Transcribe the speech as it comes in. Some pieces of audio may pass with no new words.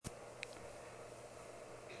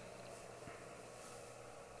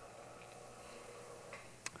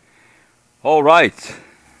All right.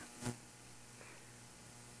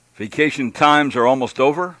 Vacation times are almost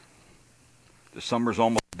over. The summer's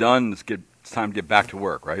almost done. It's time to get back to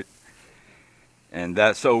work, right?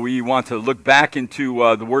 And so we want to look back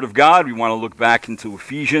into the Word of God. We want to look back into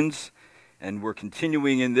Ephesians, and we're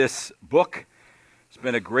continuing in this book. It's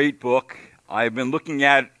been a great book. I've been looking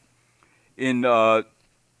at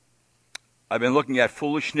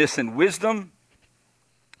foolishness and wisdom,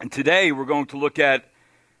 and today we're going to look at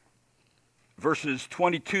verses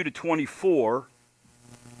 22 to 24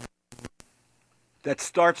 that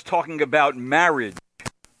starts talking about marriage.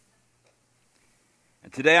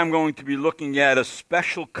 And today I'm going to be looking at a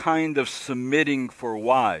special kind of submitting for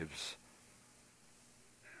wives.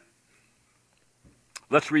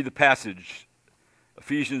 Let's read the passage.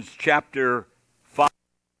 Ephesians chapter 5,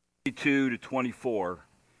 22 to 24.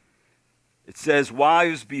 It says,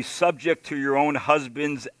 "Wives, be subject to your own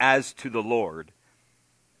husbands as to the Lord.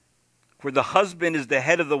 For the husband is the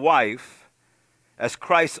head of the wife, as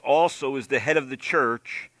Christ also is the head of the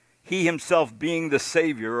church, he himself being the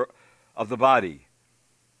Savior of the body.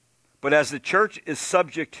 But as the church is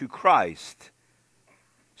subject to Christ,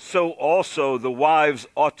 so also the wives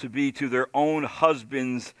ought to be to their own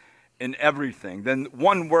husbands in everything." Then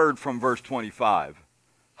one word from verse 25,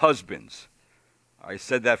 husbands. I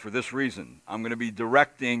said that for this reason. I'm going to be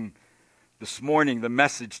directing this morning the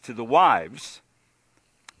message to the wives,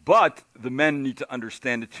 but the men need to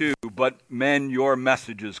understand it too. But men, your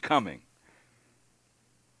message is coming.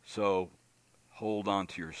 So hold on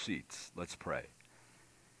to your seats. Let's pray.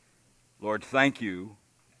 Lord, thank you.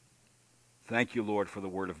 Thank you, Lord, for the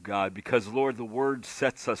Word of God, because, Lord, the Word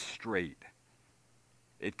sets us straight.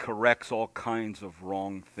 It corrects all kinds of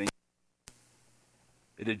wrong things.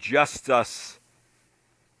 It adjusts us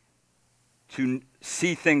to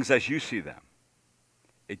see things as you see them.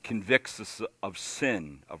 It convicts us of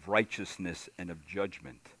sin, of righteousness, and of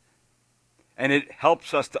judgment. And it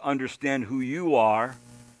helps us to understand who you are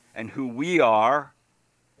and who we are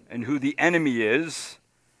and who the enemy is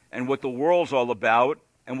and what the world's all about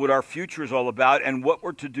and what our future is all about and what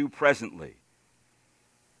we're to do presently.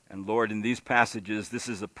 And Lord, in these passages, this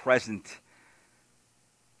is a present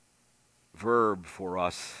verb for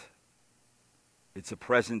us. It's a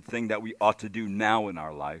present thing that we ought to do now in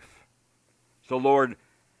our life. So Lord,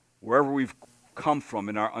 wherever we've come from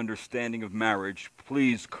in our understanding of marriage,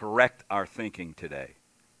 please correct our thinking today.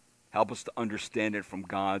 Help us to understand it from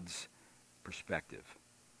God's perspective.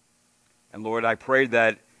 And Lord, I pray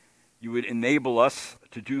that you would enable us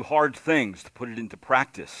to do hard things, to put it into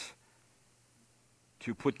practice,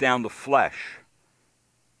 to put down the flesh,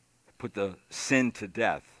 to put the sin to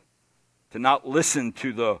death, to not listen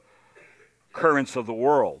to the currents of the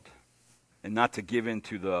world, and not to give in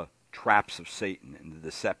to the traps of Satan and the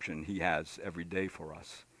deception he has every day for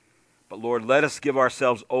us. But Lord, let us give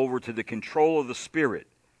ourselves over to the control of the Spirit,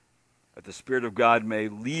 that the Spirit of God may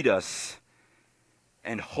lead us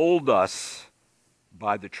and hold us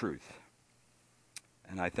by the truth.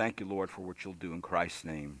 And I thank you, Lord, for what you'll do in Christ's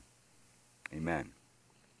name. Amen.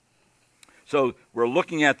 So we're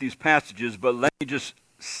looking at these passages, but let me just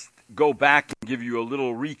go back and give you a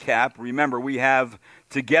little recap. Remember, we have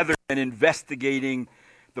together been investigating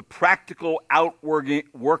the practical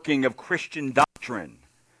outworking of Christian doctrine.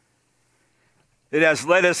 It has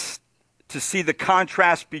led us to see the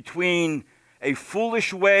contrast between a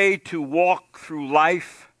foolish way to walk through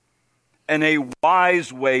life and a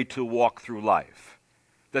wise way to walk through life.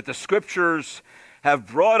 That the Scriptures have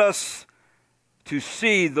brought us to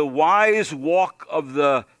see the wise walk of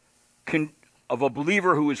a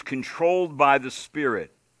believer who is controlled by the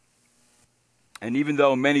Spirit. And even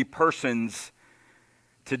though many persons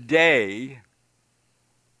today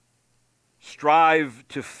strive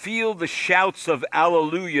to feel the shouts of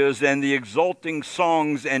alleluias and the exulting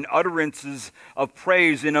songs and utterances of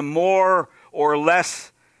praise in a more or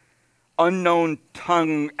less unknown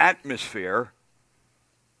tongue atmosphere,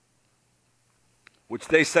 which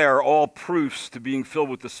they say are all proofs to being filled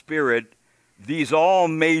with the Spirit, these all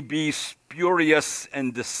may be spurious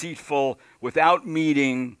and deceitful, without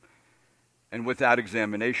meaning and without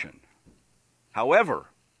examination. However,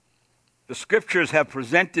 the Scriptures have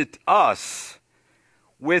presented us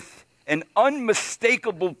with an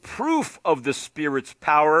unmistakable proof of the Spirit's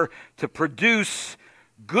power to produce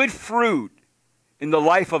good fruit in the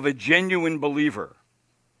life of a genuine believer.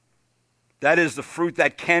 That is the fruit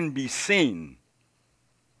that can be seen,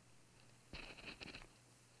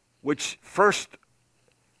 which first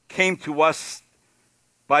came to us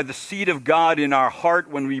by the seed of God in our heart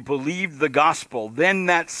when we believed the gospel. Then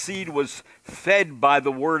that seed was fed by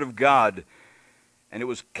the Word of God, and it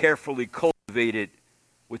was carefully cultivated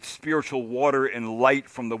with spiritual water and light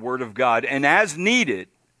from the Word of God. And as needed,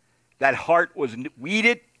 that heart was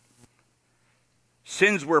weeded.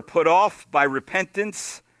 Sins were put off by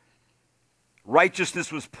repentance.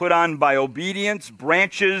 Righteousness was put on by obedience.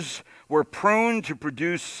 Branches were pruned to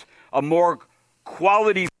produce a more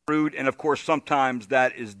quality fruit. And of course, sometimes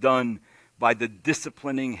that is done by the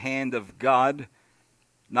disciplining hand of God,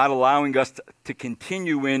 not allowing us to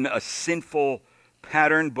continue in a sinful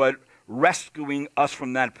pattern, but rescuing us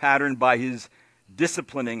from that pattern by his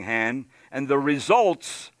disciplining hand. And the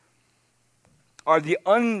results are the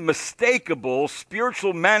unmistakable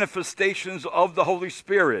spiritual manifestations of the Holy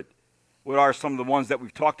Spirit. What are some of the ones that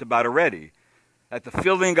we've talked about already? That the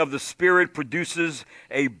filling of the Spirit produces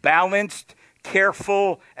a balanced,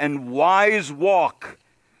 careful, and wise walk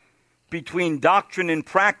between doctrine and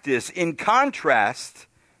practice, in contrast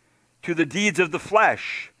to the deeds of the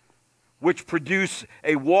flesh, which produce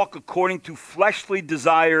a walk according to fleshly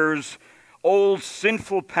desires, old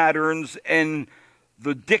sinful patterns, and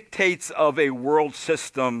the dictates of a world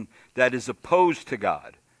system that is opposed to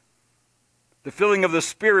God. The filling of the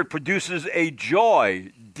Spirit produces a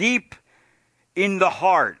joy deep in the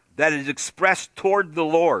heart that is expressed toward the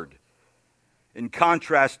Lord, in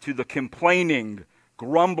contrast to the complaining,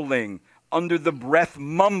 grumbling, under the breath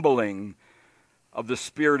mumbling of the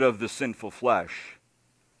spirit of the sinful flesh.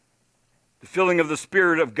 The filling of the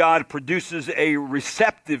Spirit of God produces a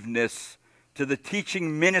receptiveness to the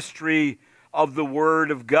teaching ministry of the Word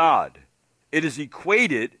of God. It is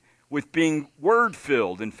equated with being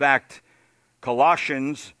Word-filled. In fact,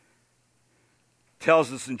 Colossians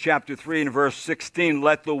tells us in chapter 3 and verse 16,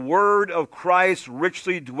 "Let the word of Christ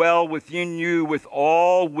richly dwell within you with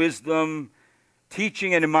all wisdom,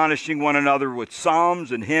 teaching and admonishing one another with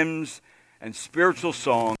psalms and hymns and spiritual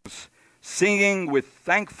songs, singing with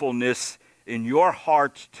thankfulness in your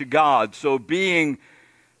hearts to God." So being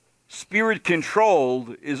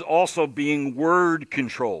Spirit-controlled is also being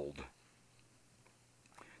Word-controlled.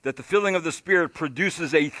 That the filling of the Spirit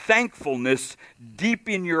produces a thankfulness deep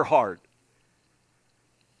in your heart,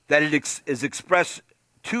 that it is expressed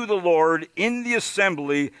to the Lord in the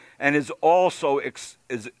assembly, and is also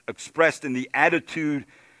is expressed in the attitude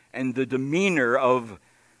and the demeanor of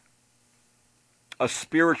a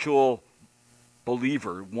spiritual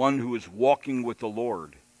believer, one who is walking with the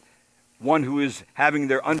Lord, one who is having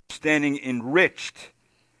their understanding enriched,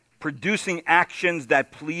 producing actions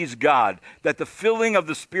that please God. That the filling of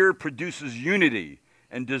the Spirit produces unity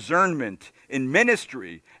and discernment in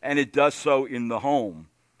ministry, and it does so in the home.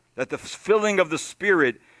 That the filling of the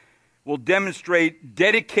Spirit will demonstrate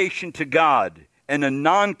dedication to God and a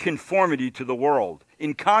nonconformity to the world,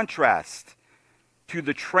 in contrast to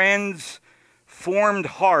the transformed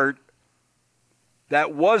heart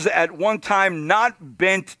that was at one time not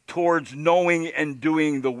bent towards knowing and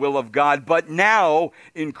doing the will of God, but now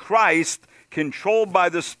in Christ, controlled by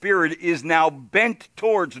the Spirit, is now bent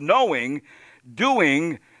towards knowing,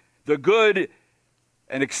 doing the good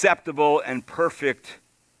and acceptable and perfect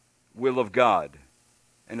will of God.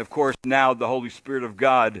 And of course, now the Holy Spirit of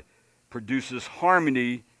God produces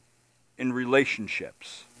harmony in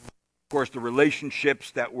relationships. Of course, the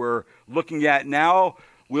relationships that we're looking at now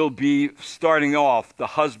will be starting off the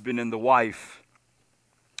husband and the wife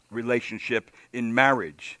relationship in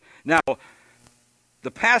marriage. Now,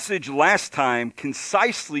 the passage last time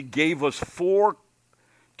concisely gave us 4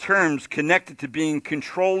 terms connected to being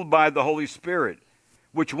controlled by the Holy Spirit,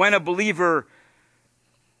 which when a believer,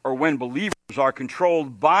 or when believers are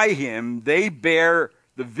controlled by him, they bear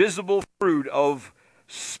the visible fruit of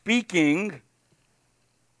speaking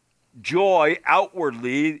joy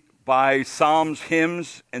outwardly by psalms,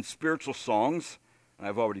 hymns, and spiritual songs. And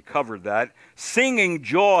I've already covered that. Singing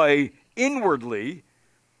joy inwardly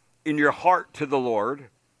in your heart to the Lord.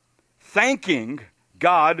 Thanking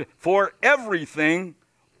God for everything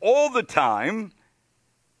all the time.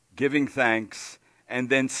 Giving thanks, and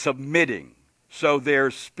then submitting. So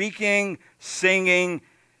they're speaking, singing,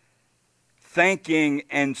 thanking,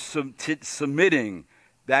 and submitting.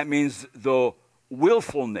 That means the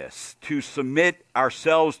willfulness to submit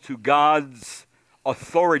ourselves to God's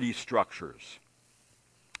authority structures.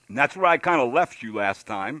 And that's where I kind of left you last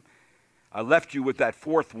time. I left you with that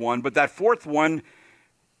 4th one, but that 4th one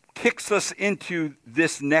kicks us into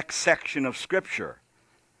this next section of Scripture.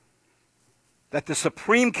 That the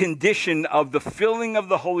supreme condition of the filling of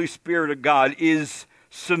the Holy Spirit of God is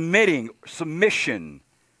submission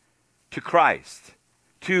to Christ,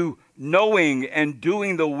 to knowing and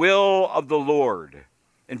doing the will of the Lord.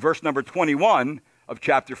 In verse number 21 of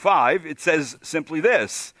chapter 5, it says simply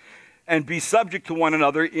this, "And be subject to one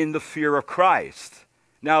another in the fear of Christ."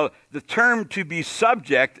 Now, the term to be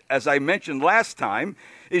subject, as I mentioned last time,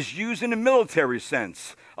 is used in a military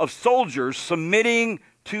sense of soldiers submitting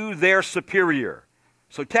to their superior.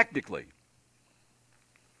 So technically,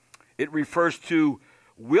 it refers to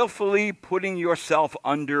willfully putting yourself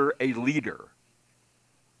under a leader.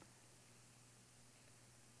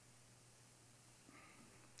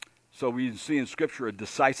 So we see in Scripture a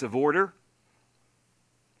decisive order.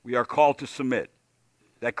 We are called to submit.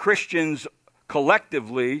 That Christians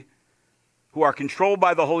collectively, who are controlled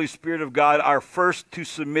by the Holy Spirit of God, are first to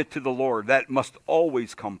submit to the Lord. That must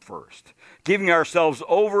always come first. Giving ourselves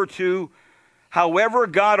over to however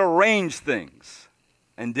God arranged things.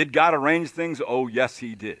 And did God arrange things? Oh, yes,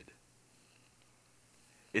 he did.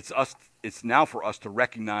 It's now for us to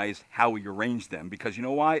recognize how he arranged them, because you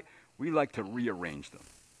know why? We like to rearrange them.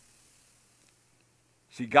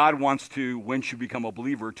 See, God wants to, once you become a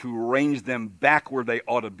believer, to arrange them back where they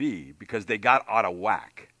ought to be, because they got out of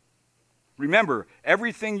whack. Remember,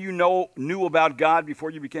 everything you knew about God before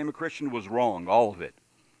you became a Christian was wrong, all of it.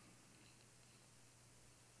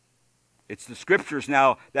 It's the Scriptures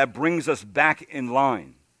now that brings us back in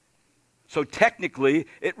line. So technically,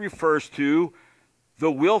 it refers to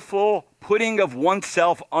the willful putting of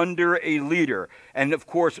oneself under a leader. And of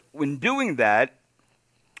course, when doing that,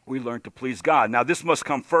 we learn to please God. Now, this must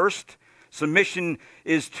come first. Submission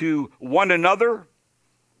is to one another.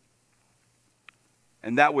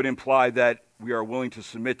 And that would imply that we are willing to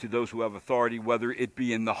submit to those who have authority, whether it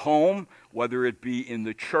be in the home, whether it be in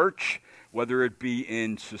the church, whether it be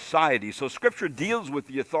in society. So Scripture deals with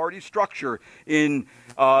the authority structure in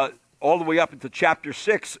all the way up into chapter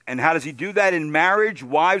 6. And how does he do that? In marriage,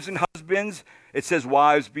 wives and husbands, it says,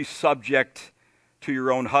 wives, be subject to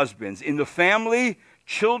your own husbands. In the family,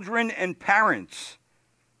 children and parents.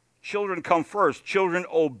 Children come first. Children,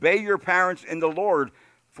 obey your parents in the Lord,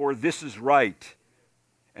 for this is right.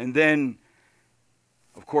 And then,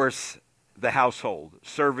 of course, the household,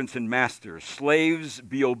 servants and masters. Slaves,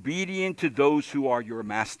 be obedient to those who are your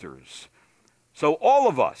masters. So all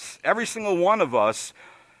of us, every single one of us,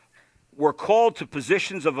 were called to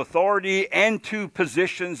positions of authority and to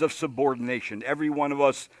positions of subordination. Every one of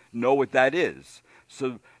us know what that is.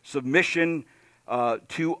 So submission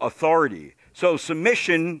to authority. So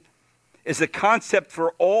submission is a concept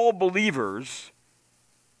for all believers.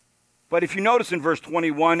 But if you notice in verse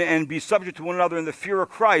 21, and be subject to one another in the fear of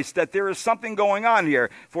Christ, that there is something going on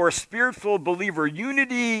here. For a spirit-filled believer,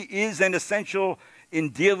 unity is an essential in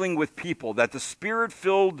dealing with people. That the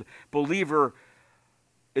spirit-filled believer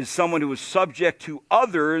is someone who is subject to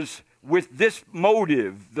others with this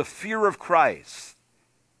motive, the fear of Christ.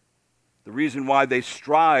 The reason why they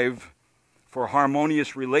strive for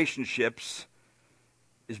harmonious relationships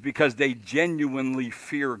is because they genuinely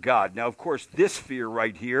fear God. Now, of course, this fear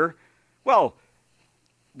right here, well,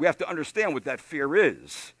 we have to understand what that fear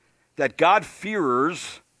is. That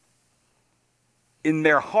God-fearers, in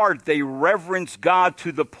their heart, they reverence God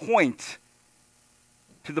to the point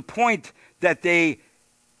that they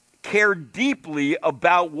care deeply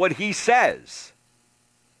about what he says.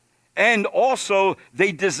 And also,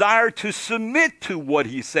 they desire to submit to what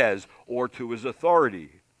he says or to his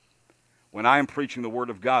authority. When I am preaching the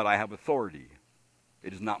word of God, I have authority.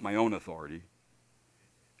 It is not my own authority.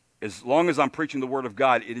 As long as I'm preaching the word of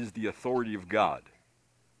God, it is the authority of God.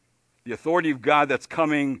 The authority of God that's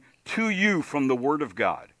coming to you from the word of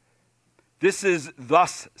God. This is,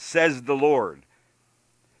 thus says the Lord.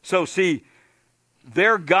 So see,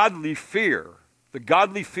 their godly fear, the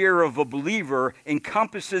godly fear of a believer,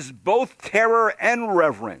 encompasses both terror and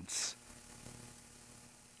reverence.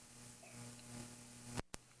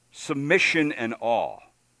 Submission and awe.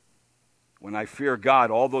 When I fear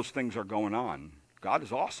God, all those things are going on. God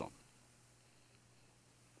is awesome.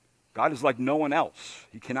 God is like no one else.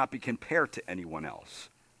 He cannot be compared to anyone else.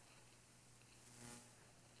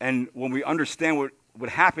 And when we understand what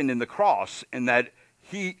happened in the cross, and that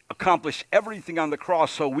he accomplished everything on the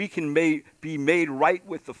cross so we can be made right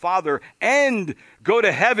with the Father and go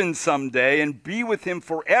to heaven someday and be with him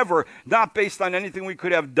forever, not based on anything we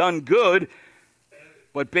could have done good,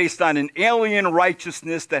 but based on an alien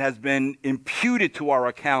righteousness that has been imputed to our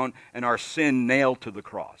account and our sin nailed to the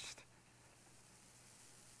cross.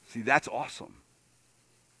 See, that's awesome.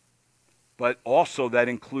 But also that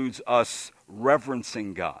includes us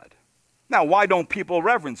reverencing God. Now, why don't people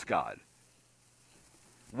reverence God?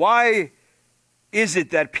 Why is it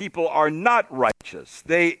that people are not righteous?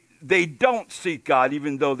 They don't seek God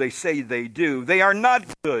even though they say they do. They are not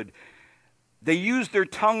good. They use their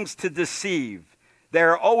tongues to deceive. They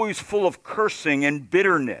are always full of cursing and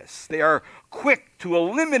bitterness. They are quick to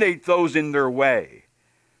eliminate those in their way.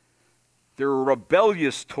 They're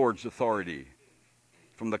rebellious towards authority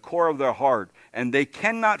from the core of their heart, and they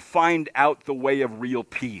cannot find out the way of real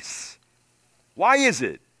peace. Why is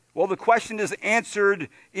it? Well, the question is answered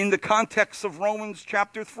in the context of Romans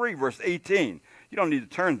chapter 3, verse 18. You don't need to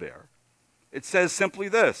turn there. It says simply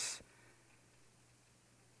this.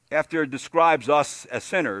 After it describes us as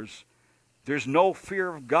sinners, there's no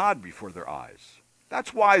fear of God before their eyes.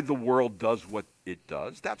 That's why the world does what it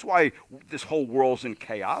does. That's why this whole world's in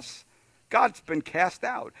chaos. God's been cast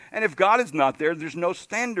out. And if God is not there, there's no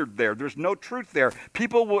standard there. There's no truth there.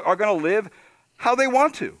 People are going to live how they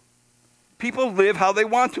want to. People live how they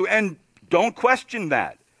want to. And don't question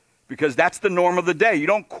that, because that's the norm of the day. You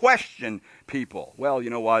don't question people. Well, you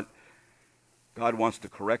know what? God wants to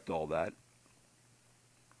correct all that.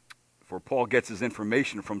 For Paul gets his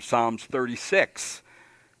information from Psalms 36.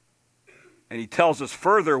 And he tells us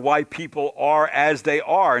further why people are as they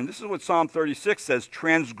are. And this is what Psalm 36 says.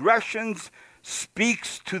 Transgressions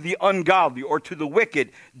speaks to the ungodly or to the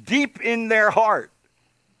wicked deep in their heart.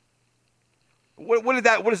 What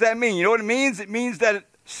does that mean? You know what it means? It means that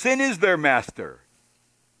sin is their master.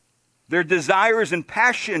 Their desires and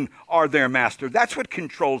passion are their master. That's what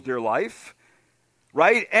controls their life.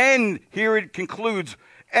 Right? And here it concludes,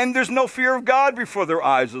 and there's no fear of God before their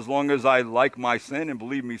eyes as long as I like my sin, and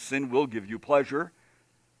believe me, sin will give you pleasure.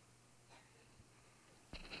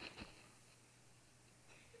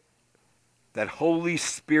 That Holy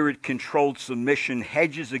Spirit-controlled submission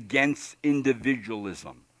hedges against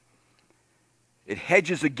individualism. It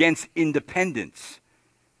hedges against independence,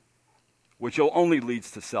 which only leads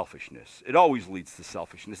to selfishness. It always leads to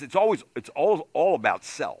selfishness. It's all about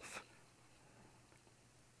self.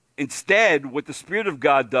 Instead, what the Spirit of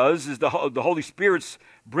God does is the Holy Spirit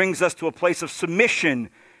brings us to a place of submission,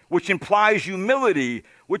 which implies humility,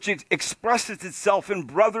 which expresses itself in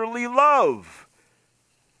brotherly love,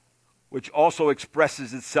 which also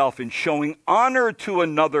expresses itself in showing honor to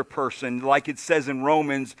another person, like it says in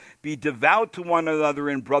Romans, be devout to one another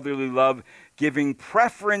in brotherly love, giving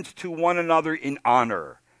preference to one another in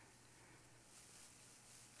honor.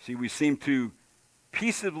 See, we seem to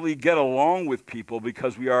peaceably get along with people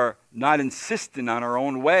because we are not insistent on our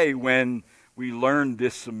own way when we learn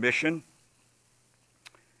this submission.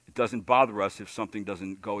 It doesn't bother us if something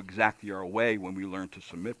doesn't go exactly our way when we learn to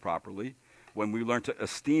submit properly, when we learn to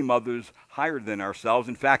esteem others higher than ourselves.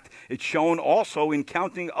 In fact, it's shown also in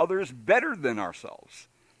counting others better than ourselves.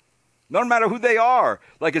 No matter who they are,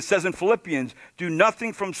 like it says in Philippians, do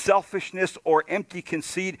nothing from selfishness or empty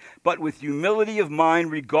conceit, but with humility of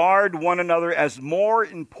mind regard one another as more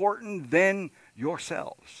important than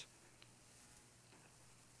yourselves.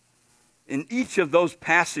 In each of those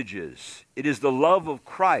passages, it is the love of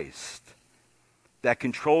Christ that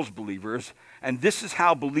controls believers, and this is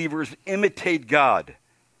how believers imitate God.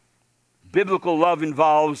 Biblical love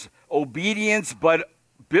involves obedience, but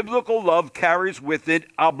biblical love carries with it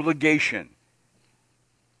obligation.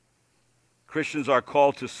 Christians are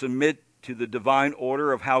called to submit to the divine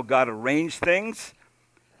order of how God arranged things.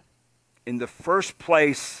 In the first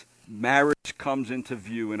place, marriage comes into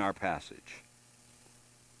view in our passage.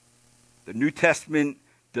 The New Testament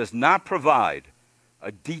does not provide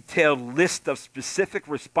a detailed list of specific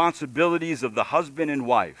responsibilities of the husband and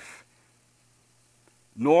wife,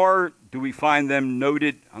 nor do we find them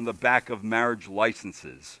noted on the back of marriage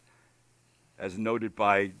licenses, as noted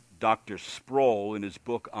by Dr. Sproul in his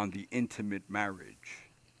book on the intimate marriage.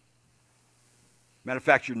 Matter of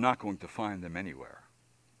fact, you're not going to find them anywhere.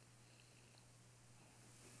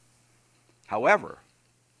 However,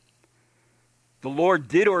 the Lord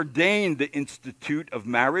did ordain the institute of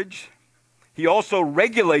marriage. He also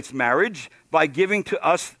regulates marriage by giving to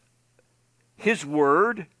us His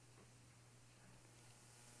word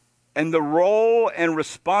and the role and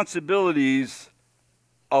responsibilities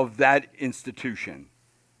of that institution.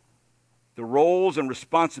 The roles and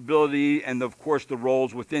responsibility, and of course the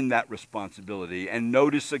roles within that responsibility. And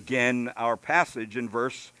notice again our passage in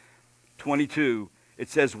verse 22. It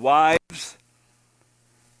says, wives,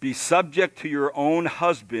 be subject to your own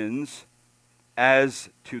husbands as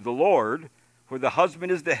to the Lord, for the husband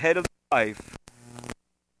is the head of the wife,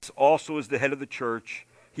 also is the head of the church,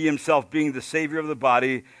 he himself being the Savior of the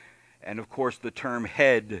body. And of course the term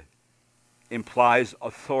head implies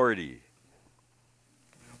authority.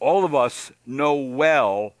 All of us know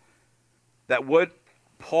well that what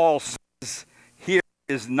Paul says here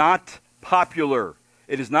is not popular.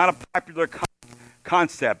 It is not a popular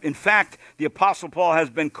concept. In fact, the Apostle Paul has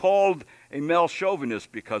been called a male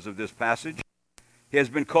chauvinist because of this passage. He has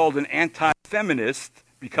been called an anti-feminist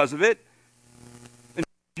because of it. And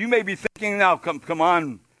you may be thinking now, come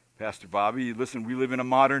on, Pastor Bobby, listen, we live in a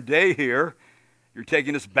modern day here. You're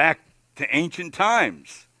taking us back to ancient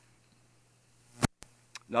times.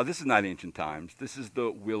 Now, this is not ancient times. This is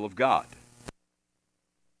the will of God.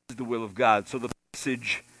 This is the will of God. So the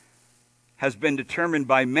passage has been determined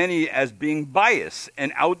by many as being biased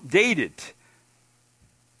and outdated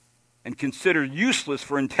and considered useless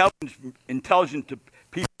for intelligent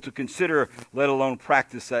people to consider, let alone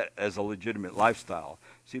practice that as a legitimate lifestyle.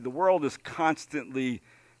 See, the world is constantly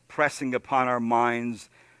pressing upon our minds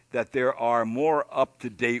that there are more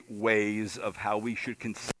up-to-date ways of how we should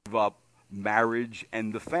conceive of marriage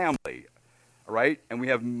and the family, all right? And we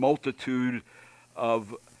have multitude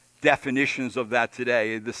of definitions of that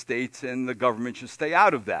today. The states and the government should stay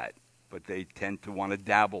out of that, but they tend to want to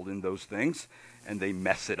dabble in those things, and they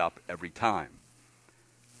mess it up every time.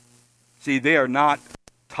 See, they are not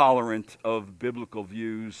tolerant of biblical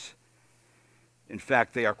views. In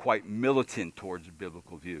fact, they are quite militant towards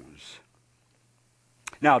biblical views.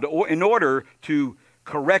 Now, in order to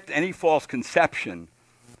correct any false conception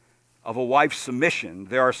of a wife's submission,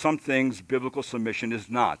 there are some things biblical submission is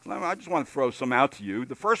not. I just want to throw some out to you.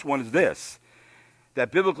 The first one is this,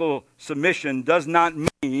 that biblical submission does not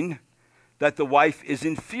mean that the wife is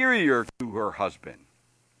inferior to her husband.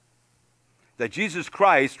 That Jesus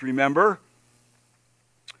Christ, remember,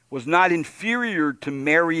 was not inferior to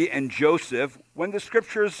Mary and Joseph when the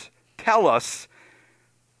scriptures tell us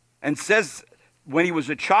and says when he was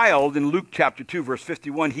a child in Luke chapter 2 verse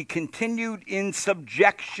 51, he continued in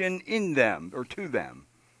subjection in them or to them.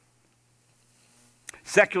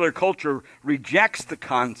 Secular culture rejects the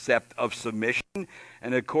concept of submission,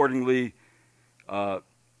 and accordingly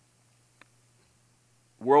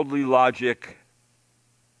worldly logic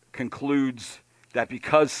concludes that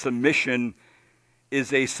because submission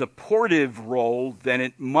is a supportive role, then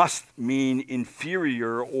it must mean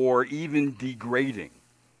inferior or even degrading.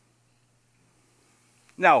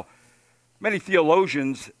 Now, many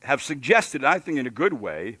theologians have suggested, I think in a good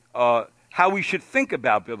way, how we should think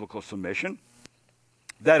about biblical submission.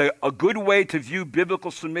 That a good way to view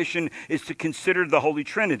biblical submission is to consider the Holy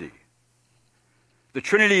Trinity. The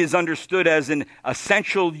Trinity is understood as an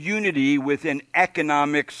essential unity with an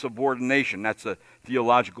economic subordination. That's a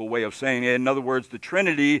theological way of saying it. In other words, the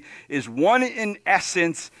Trinity is one in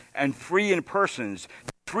essence and three in persons.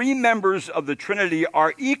 Three members of the Trinity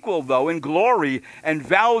are equal, though, in glory and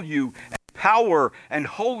value and power and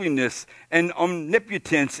holiness and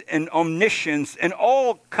omnipotence and omniscience and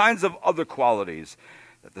all kinds of other qualities.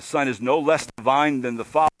 That the Son is no less divine than the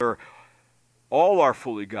Father. All are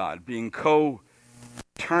fully God, being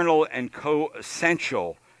co-eternal and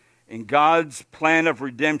co-essential. In God's plan of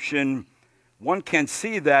redemption, one can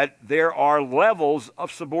see that there are levels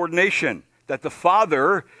of subordination. That the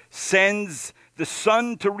Father sends the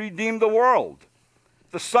Son to redeem the world.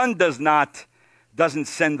 The Son doesn't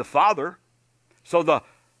send the Father. So the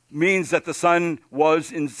means that the Son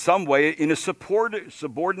was in some way in a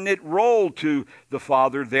subordinate role to the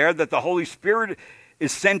Father there, that the Holy Spirit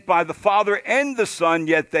is sent by the Father and the Son,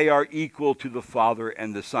 yet they are equal to the Father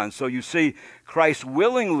and the Son. So you see, Christ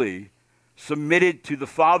willingly submitted to the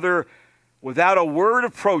Father without a word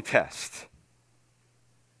of protest.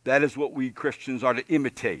 That is what we Christians are to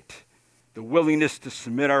imitate, the willingness to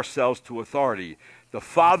submit ourselves to authority. The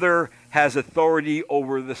Father has authority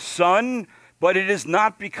over the Son, but it is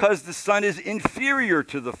not because the Son is inferior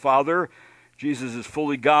to the Father. Jesus is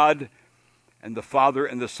fully God, and the Father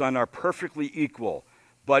and the Son are perfectly equal,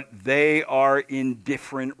 but they are in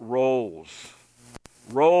different roles.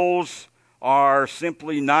 Roles are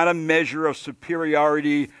simply not a measure of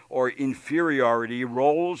superiority or inferiority.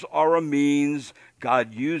 Roles are a means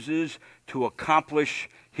God uses to accomplish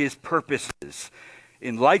his purposes.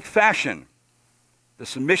 In like fashion, the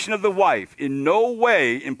submission of the wife in no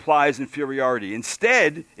way implies inferiority.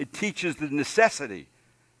 Instead, it teaches the necessity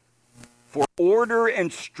for order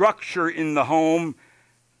and structure in the home,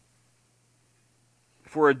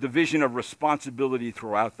 for a division of responsibility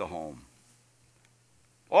throughout the home.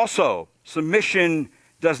 Also, submission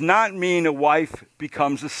does not mean a wife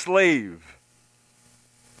becomes a slave.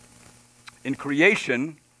 In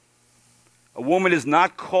creation, a woman is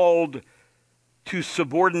not called to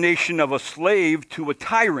subordination of a slave to a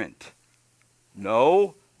tyrant.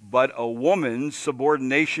 No, but a woman's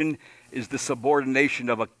subordination is the subordination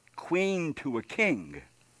of a queen to a king.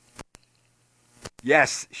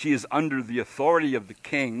 Yes, she is under the authority of the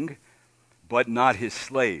king, but not his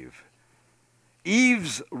slave.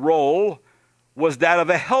 Eve's role was that of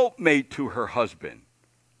a helpmate to her husband,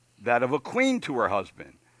 that of a queen to her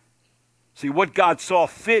husband. See, what God saw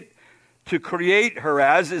fit to create her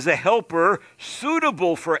as is a helper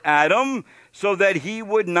suitable for Adam so that he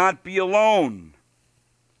would not be alone.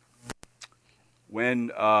 When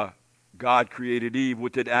God created Eve,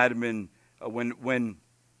 what did Adam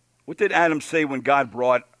say when God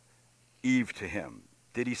brought Eve to him?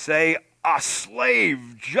 Did he say, "A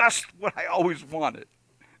slave, just what I always wanted"?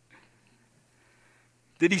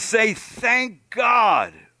 Did he say, "Thank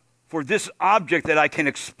God for this object that I can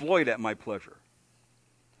exploit at my pleasure"?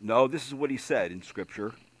 No, this is what he said in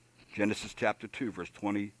Scripture. Genesis chapter 2, verse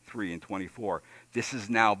 23 and 24. "This is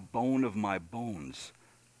now bone of my bones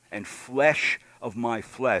and flesh of my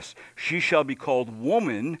flesh. She shall be called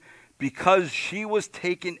woman because she was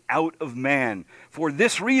taken out of man. For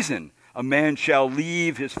this reason, a man shall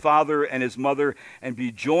leave his father and his mother and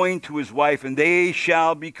be joined to his wife, and they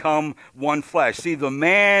shall become one flesh." See, the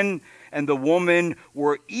man and the woman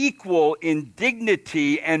were equal in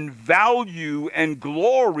dignity and value and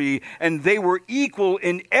glory, and they were equal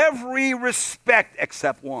in every respect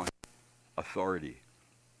except one: authority.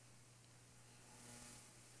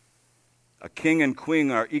 A king and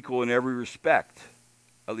queen are equal in every respect.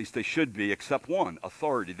 At least they should be, except one: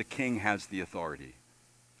 authority. The king has the authority.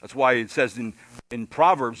 That's why it says in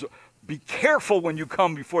Proverbs, be careful when you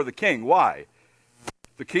come before the king. Why?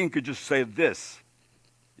 The king could just say this.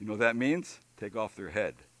 You know what that means? Take off their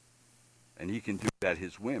head. And he can do that at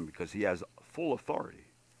his whim because he has full authority.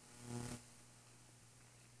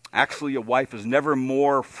 Actually, a wife is never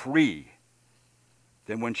more free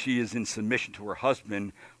than when she is in submission to her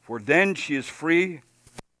husband, for then she is free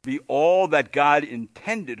to be all that God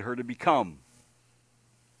intended her to become.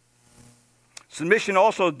 Submission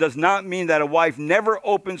also does not mean that a wife never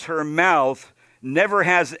opens her mouth, never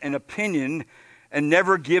has an opinion, and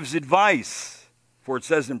never gives advice. For it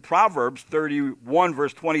says in Proverbs 31,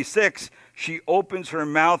 verse 26, she opens her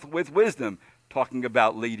mouth with wisdom, talking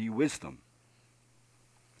about Lady Wisdom.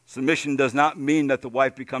 Submission does not mean that the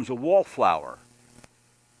wife becomes a wallflower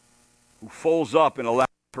who folds up and allows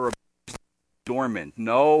her dormant.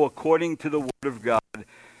 No, according to the Word of God,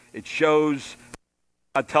 it shows,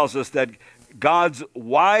 God tells us that God's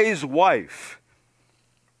wise wife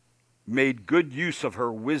made good use of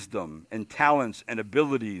her wisdom and talents and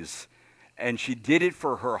abilities, and she did it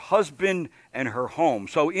for her husband and her home.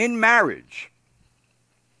 So in marriage,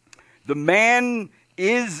 the man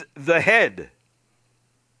is the head.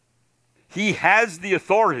 He has the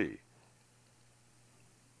authority.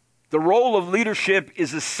 The role of leadership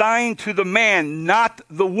is assigned to the man, not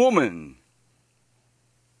the woman.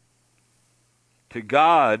 To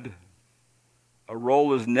God, a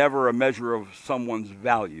role is never a measure of someone's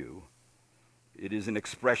value. It is an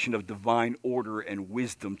expression of divine order and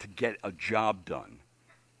wisdom to get a job done.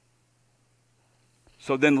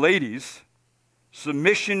 So then, ladies,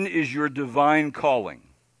 submission is your divine calling.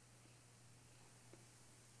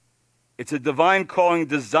 It's a divine calling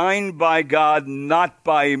designed by God, not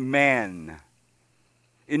by man.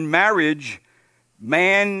 In marriage,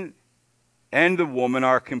 man and the woman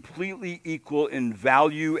are completely equal in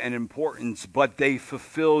value and importance, but they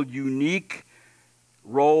fulfill unique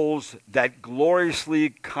roles that gloriously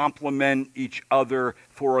complement each other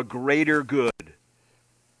for a greater good.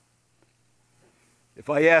 If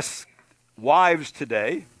I ask wives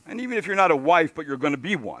today, and even if you're not a wife, but you're going to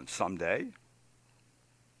be one someday,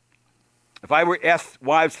 if I were asked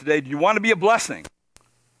wives today, do you want to be a blessing?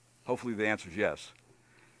 Hopefully the answer is yes.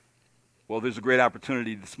 Well, there's a great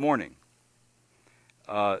opportunity this morning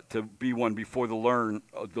to be one before the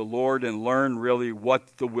Lord and learn really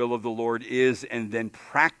what the will of the Lord is, and then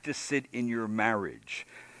practice it in your marriage.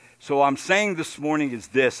 So I'm saying this morning is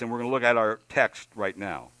this, and we're going to look at our text right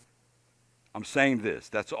now. I'm saying this.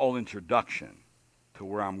 That's all introduction to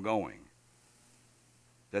where I'm going.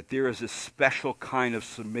 That there is a special kind of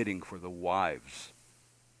submitting for the wives.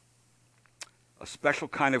 A special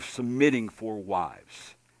kind of submitting for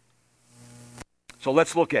wives. So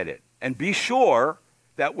let's look at it. And be sure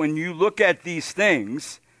that when you look at these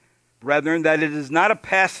things, brethren, that it is not a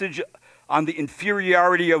passage on the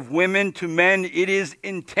inferiority of women to men. It is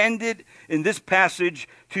intended in this passage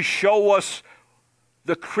to show us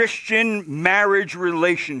the Christian marriage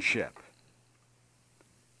relationship.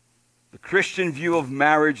 The Christian view of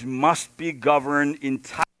marriage must be governed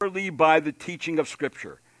entirely by the teaching of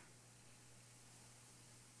Scripture,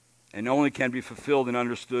 and only can be fulfilled and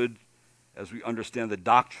understood as we understand the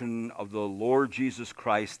doctrine of the Lord Jesus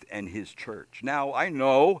Christ and His church. Now, I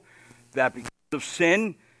know that because of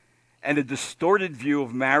sin and a distorted view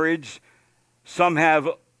of marriage, some have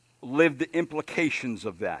lived the implications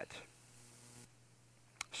of that.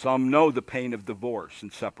 Some know the pain of divorce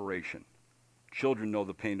and separation. Children know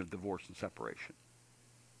the pain of divorce and separation.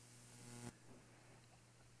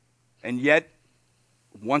 And yet,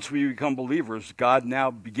 once we become believers, God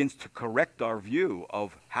now begins to correct our view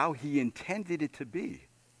of how he intended it to be.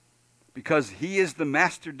 Because he is the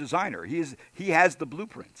master designer. He has the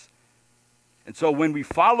blueprints. And so when we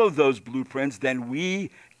follow those blueprints, then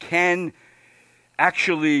we can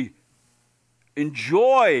actually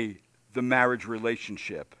enjoy the marriage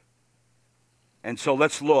relationship. And so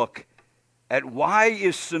let's look at why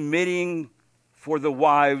is submitting for the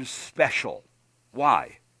wives special?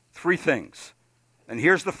 Why? 3 things. And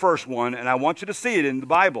here's the first one, and I want you to see it in the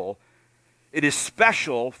Bible. It is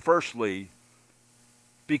special, firstly,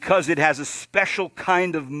 because it has a special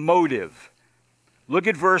kind of motive. Look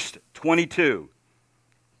at verse 22.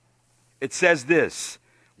 It says this,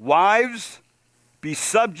 "Wives, be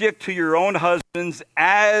subject to your own husbands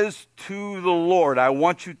as to the Lord." I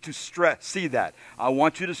want you to see that. I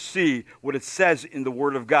want you to see what it says in the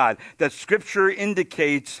Word of God. That Scripture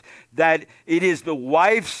indicates that it is the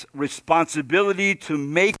wife's responsibility to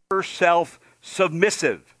make herself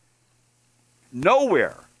submissive.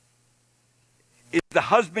 Nowhere is the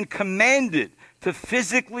husband commanded to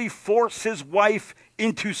physically force his wife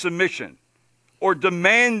into submission or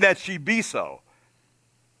demand that she be so.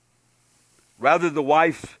 Rather, the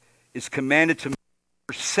wife is commanded to make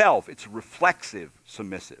herself. It's reflexive,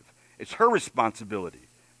 submissive. It's her responsibility.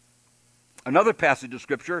 Another passage of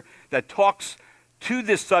Scripture that talks to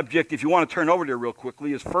this subject, if you want to turn over there real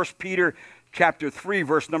quickly, is 1 Peter chapter 3,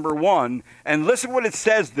 verse number 1. And listen what it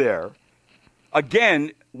says there.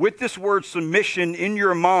 Again, with this word submission in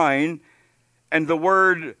your mind and the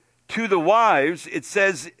word to the wives, it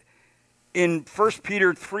says in 1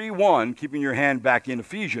 Peter 3:1, keeping your hand back in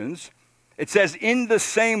Ephesians, it says, "In the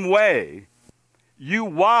same way, you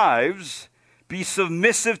wives, be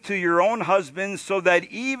submissive to your own husbands, so that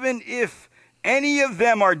even if any of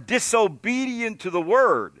them are disobedient to the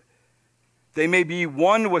word, they may be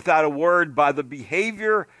won without a word by the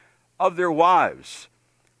behavior of their wives."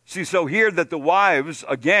 See, so here that the wives,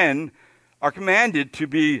 again, are commanded to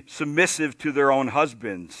be submissive to their own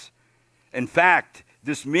husbands. In fact,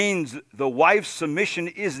 this means the wife's submission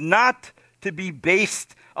is not to be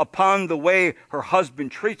based upon the way her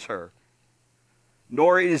husband treats her,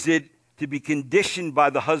 nor is it to be conditioned by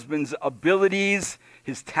the husband's abilities,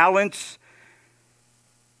 his talents,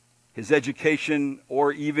 his education,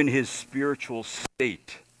 or even his spiritual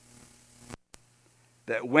state.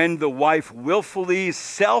 That when the wife willfully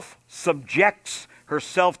self-subjects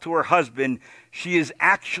herself to her husband, she is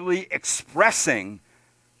actually expressing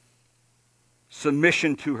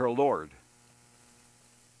submission to her Lord.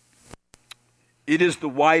 It is the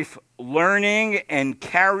wife learning and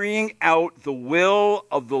carrying out the will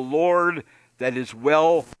of the Lord that is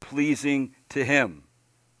well-pleasing to him.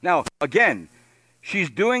 Now, again, she's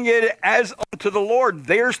doing it as unto the Lord.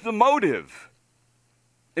 There's the motive.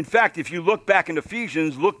 In fact, if you look back in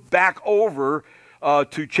Ephesians, look back over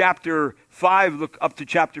to chapter 5, look up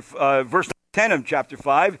to verse 10 of chapter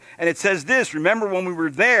 5, and it says this. Remember when we were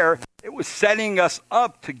there, it was setting us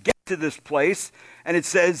up to get to this place, and it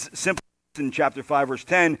says simply in chapter 5, verse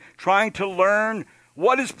 10, trying to learn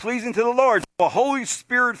what is pleasing to the Lord. A Holy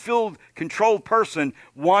Spirit-filled, controlled person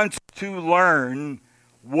wants to learn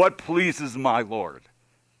what pleases my Lord.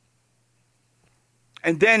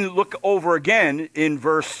 And then look over again in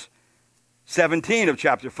verse 17 of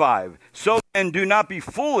chapter 5. "So then do not be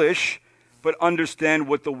foolish, but understand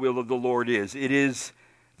what the will of the Lord is." It is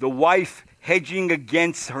the wife hedging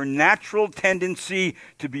against her natural tendency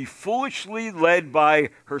to be foolishly led by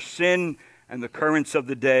her sin and the currents of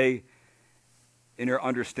the day in her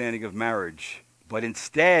understanding of marriage. But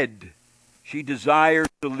instead, she desires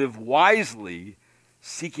to live wisely,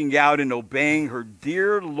 seeking out and obeying her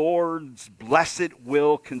dear Lord's blessed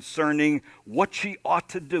will concerning what she ought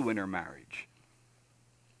to do in her marriage.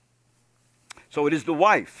 So it is the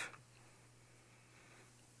wife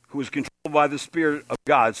who is controlled by the Spirit of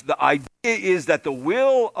God. So the idea is that the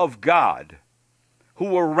will of God,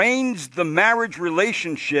 who arranged the marriage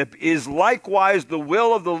relationship, is likewise the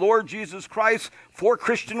will of the Lord Jesus Christ for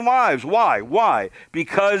Christian wives. Why? Why?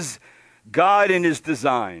 Because God in his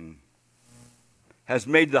design has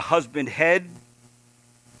made the husband head,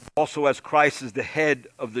 also as Christ is the head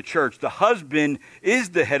of the church. The husband is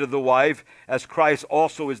the head of the wife, as Christ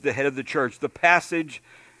also is the head of the church. The passage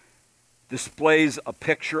displays a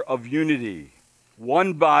picture of unity.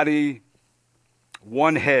 One body,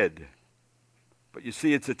 one head. But you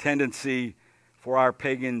see, it's a tendency for our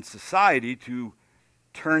pagan society to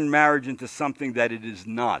turn marriage into something that it is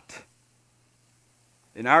not.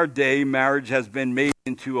 In our day, marriage has been made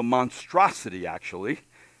into a monstrosity, actually.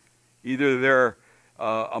 Either they're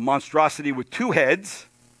a monstrosity with two heads,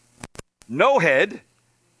 no head,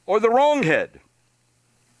 or the wrong head.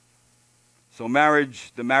 So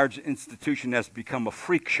the marriage institution has become a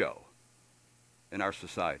freak show in our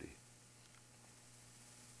society,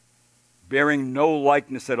 bearing no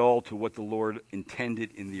likeness at all to what the Lord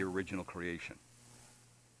intended in the original creation.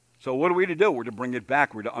 So what are we to do? We're to bring it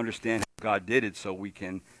back. We're to understand how God did it so we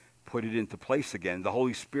can put it into place again. The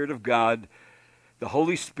Holy Spirit of God, the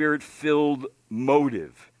Holy Spirit-filled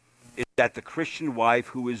motive is that the Christian wife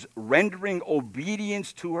who is rendering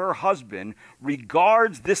obedience to her husband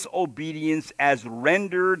regards this obedience as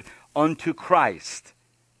rendered unto Christ.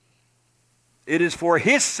 It is for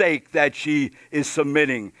his sake that she is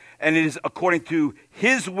submitting, and it is according to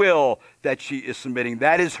his will that she is submitting.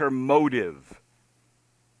 That is her motive.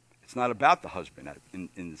 It's not about the husband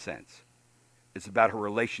in the sense. It's about her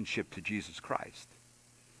relationship to Jesus Christ.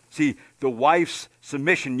 See, the wife's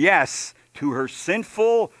submission, yes, to her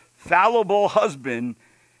sinful, fallible husband,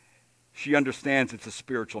 she understands it's a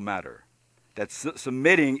spiritual matter. That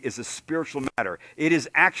submitting is a spiritual matter. It is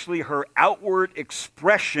actually her outward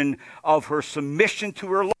expression of her submission to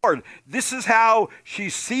her Lord. This is how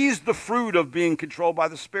she sees the fruit of being controlled by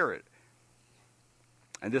the Spirit.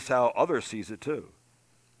 And this is how others sees it too.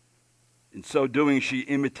 In so doing, she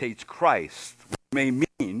imitates Christ, which may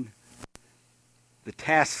mean the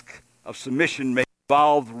task of submission may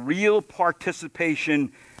involve real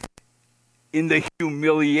participation in the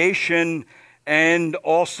humiliation and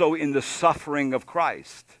also in the suffering of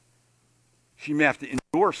Christ. She may have to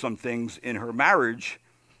endure some things in her marriage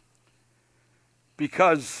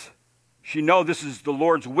because she knows this is the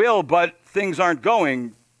Lord's will, but things aren't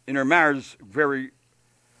going in her marriage very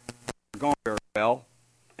well.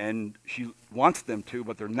 And she wants them to,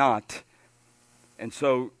 but they're not. And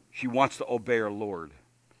so she wants to obey her Lord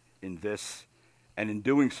in this. And in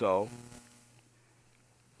doing so,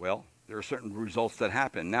 well, there are certain results that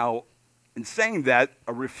happen. Now, in saying that,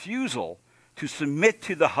 a refusal to submit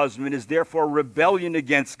to the husband is therefore rebellion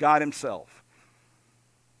against God himself.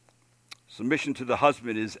 Submission to the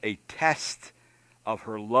husband is a test of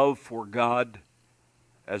her love for God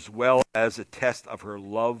as well as a test of her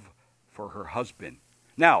love for her husband.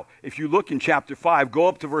 Now, if you look in chapter 5, go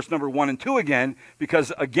up to verse number 1 and 2 again,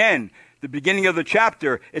 because again, the beginning of the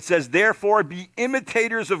chapter, it says, therefore be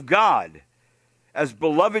imitators of God as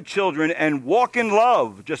beloved children and walk in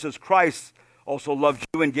love, just as Christ also loved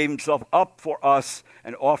you and gave himself up for us,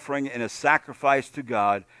 an offering and a sacrifice to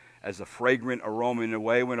God as a fragrant aroma. In a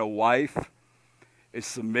way, when a wife is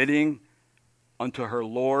submitting unto her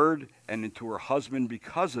Lord and into her husband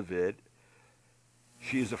because of it,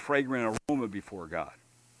 she is a fragrant aroma before God.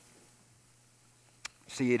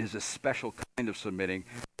 See, it is a special kind of submitting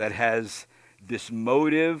that has this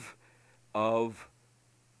motive of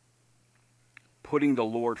putting the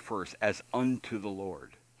Lord first, as unto the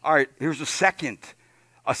Lord. All right, here's a second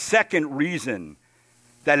reason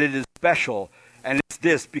that it is special, and it's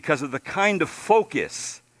this, because of the kind of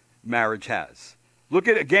focus marriage has. Look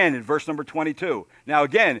at again in verse number 22. Now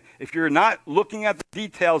again, if you're not looking at the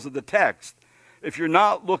details of the text, if you're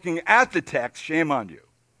not looking at the text, shame on you.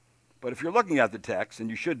 But if you're looking at the text, and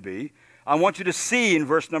you should be, I want you to see in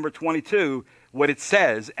verse number 22 what it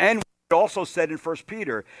says, and what it also said in 1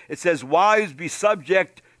 Peter. It says, wives, be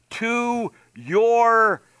subject to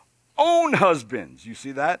your own husbands. You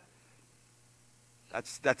see that?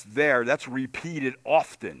 That's there. That's repeated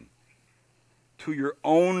often. To your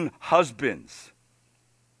own husbands.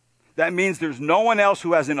 That means there's no one else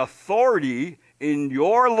who has an authority in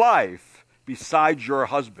your life besides your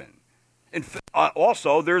husband.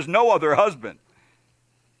 Also, there's no other husband.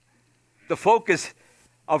 The focus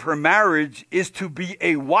of her marriage is to be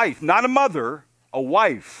a wife, not a mother, a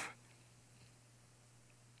wife.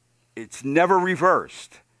 It's never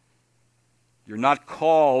reversed. You are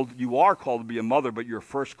called to be a mother, but you're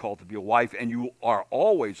first called to be a wife, and you are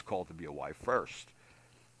always called to be a wife first.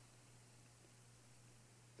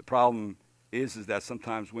 The problem is that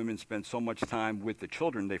sometimes women spend so much time with the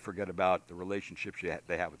children, they forget about the relationships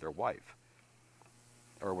they have with their wife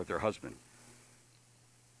or with their husband.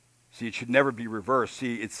 See, it should never be reversed.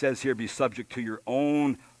 See, it says here, be subject to your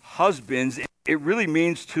own husbands. It really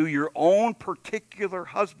means to your own particular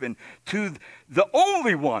husband, to the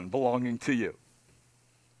only one belonging to you.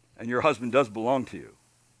 And your husband does belong to you.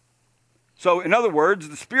 So, in other words,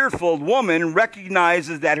 the Spirit-filled woman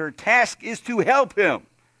recognizes that her task is to help him.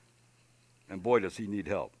 And boy, does he need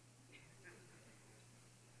help.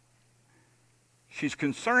 She's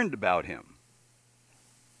concerned about him.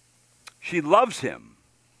 She loves him.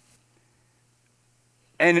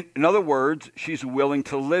 And in other words, she's willing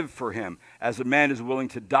to live for him. As a man is willing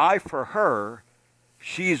to die for her,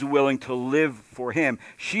 she is willing to live for him.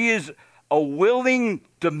 She is a willing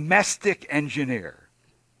domestic engineer.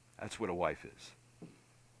 That's what a wife is.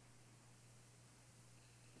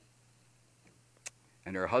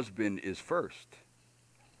 And her husband is first.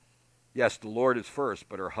 Yes, the Lord is first,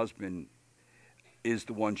 but her husband is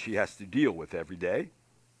the one she has to deal with every day.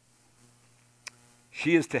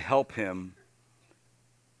 She is to help him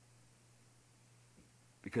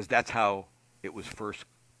because that's how it was first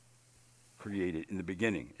created in the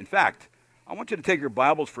beginning. In fact, I want you to take your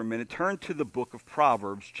Bibles for a minute. Turn to the book of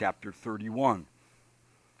Proverbs, chapter 31.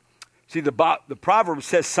 See, the Proverbs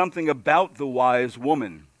says something about the wise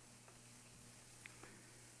woman.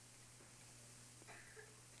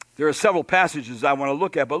 There are several passages I want to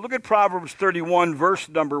look at, but look at Proverbs 31, verse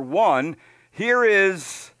number 1. Here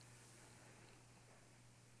is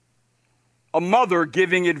a mother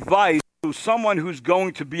giving advice to someone who's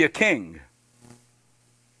going to be a king.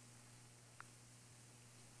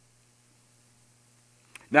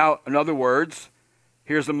 Now, in other words,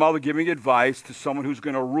 here's a mother giving advice to someone who's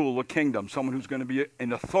going to rule a kingdom, someone who's going to be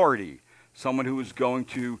an authority, someone who is going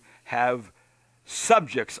to have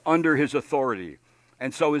subjects under his authority.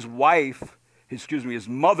 And so his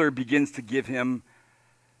mother begins to give him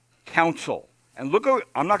counsel. And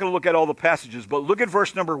I'm not going to look at all the passages, but look at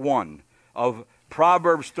verse number 1 of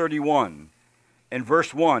Proverbs 31. In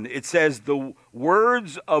verse 1, it says, the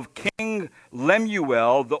words of King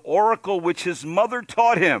Lemuel, the oracle which his mother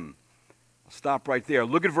taught him. I'll stop right there.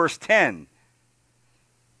 Look at verse 10.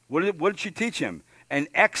 What did she teach him? An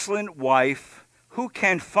excellent wife who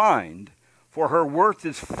can find, for her worth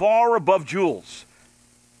is far above jewels.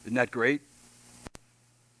 Isn't that great?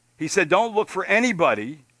 He said, don't look for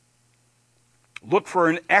anybody. Look for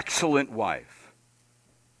an excellent wife.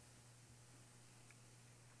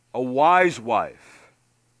 A wise wife.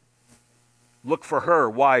 Look for her.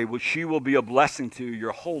 Why? Well, she will be a blessing to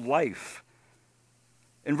your whole life.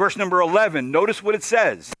 In verse number 11, notice what it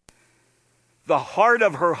says. The heart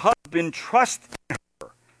of her husband trusts in her,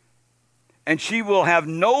 and she will have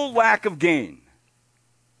no lack of gain.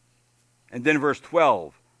 And then verse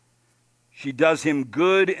 12, she does him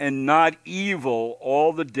good and not evil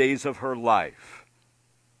all the days of her life.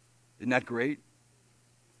 Isn't that great?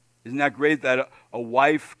 Isn't that great that a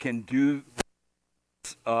wife can do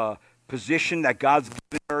this position that God's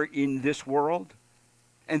given her in this world?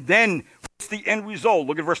 And then, what's the end result?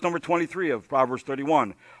 Look at verse number 23 of Proverbs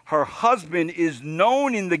 31. Her husband is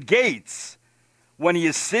known in the gates when he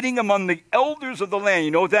is sitting among the elders of the land.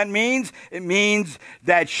 You know what that means? It means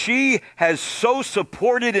that she has so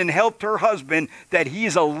supported and helped her husband that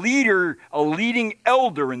he's a leader, a leading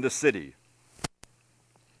elder in the city.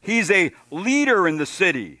 He's a leader in the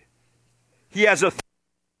city. He has a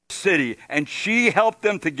city, and she helped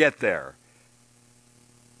them to get there.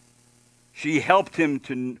 She helped him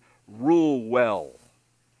to rule well.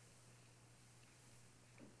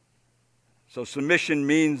 So submission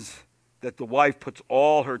means that the wife puts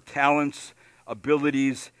all her talents,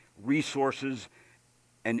 abilities, resources,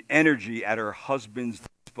 and energy at her husband's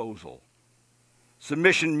disposal.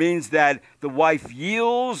 Submission means that the wife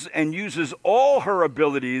yields and uses all her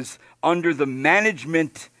abilities under the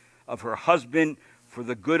management of her husband for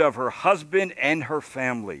the good of her husband and her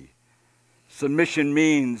family. Submission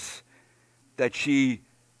means that she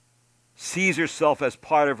sees herself as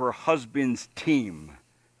part of her husband's team.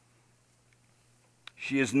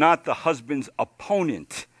 She is not the husband's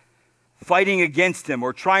opponent, fighting against him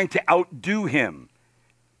or trying to outdo him.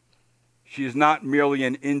 She is not merely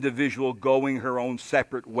an individual going her own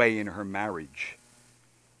separate way in her marriage.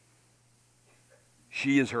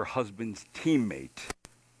 She is her husband's teammate,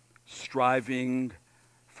 striving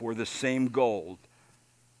for the same goal.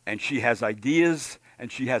 And she has ideas,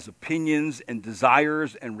 and she has opinions and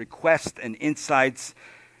desires and requests and insights,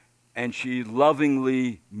 and she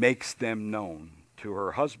lovingly makes them known to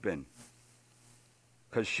her husband.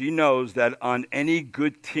 Because she knows that on any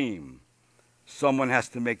good team, someone has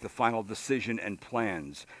to make the final decision and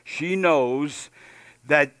plans. She knows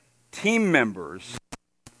that team members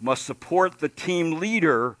must support the team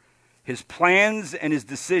leader, his plans and his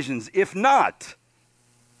decisions. If not,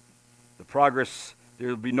 there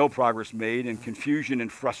will be no progress made, and confusion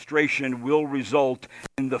and frustration will result,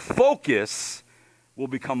 and the focus will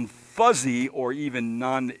become fuzzy or even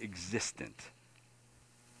non-existent.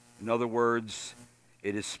 In other words,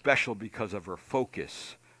 it is special because of her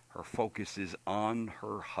focus. Her focus is on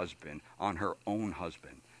her husband, on her own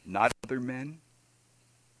husband, not other men.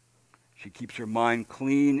 She keeps her mind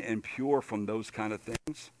clean and pure from those kind of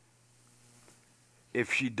things.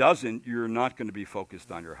 If she doesn't, you're not going to be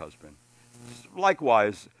focused on your husband.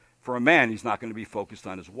 Likewise, for a man, he's not going to be focused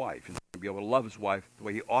on his wife. He's going to be able to love his wife the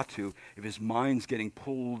way he ought to if his mind's getting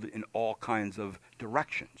pulled in all kinds of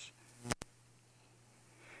directions.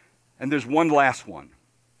 And there's one last one.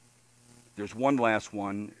 There's one last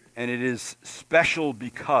one, and it is special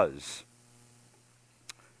because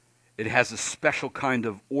it has a special kind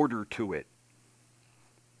of order to it.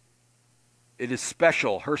 It is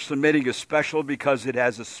special. Her submitting is special because it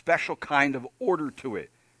has a special kind of order to it.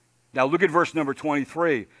 Now look at verse number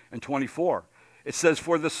 23 and 24. It says,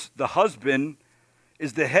 for the husband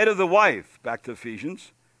is the head of the wife, back to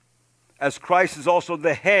Ephesians, as Christ is also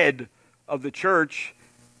the head of the church,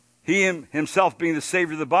 he himself being the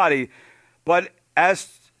Savior of the body. But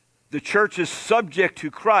as the church is subject to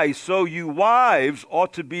Christ, so you wives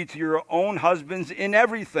ought to be to your own husbands in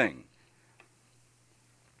everything.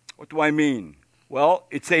 What do I mean? Well,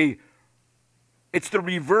 it's the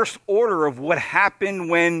reverse order of what happened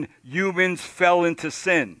when humans fell into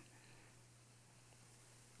sin.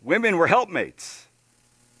 Women were helpmates.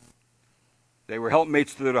 They were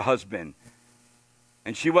helpmates to their husband.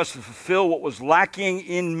 And she was to fulfill what was lacking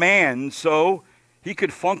in man so he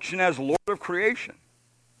could function as Lord of creation.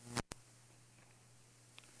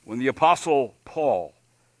 When the Apostle Paul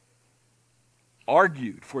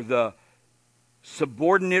argued for the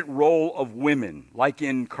subordinate role of women, like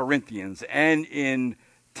in Corinthians and in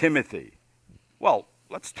Timothy. Well,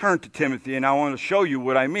 let's turn to Timothy, and I want to show you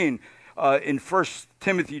what I mean. In 1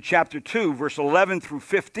 Timothy chapter 2, verse 11 through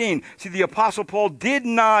 15. See, the Apostle Paul did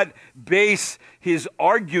not base his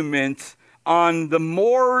argument on the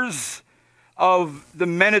mores of the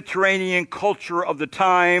Mediterranean culture of the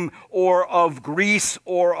time, or of Greece,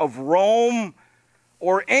 or of Rome,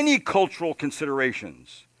 or any cultural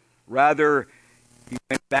considerations. Rather, he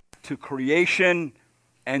went back to creation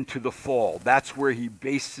and to the fall. That's where he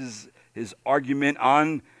bases his argument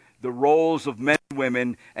on the roles of men and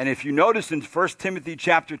women. And if you notice in 1 Timothy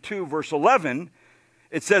chapter 2, verse 11,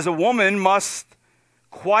 it says a woman must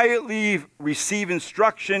quietly receive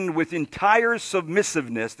instruction with entire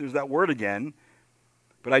submissiveness. There's that word again.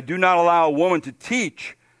 But I do not allow a woman to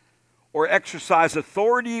teach or exercise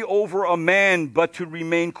authority over a man, but to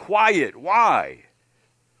remain quiet. Why?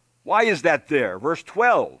 Why is that there? Verse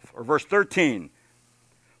 12 or verse 13.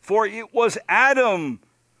 For it was Adam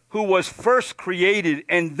who was first created,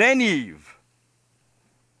 and then Eve.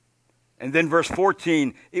 And then verse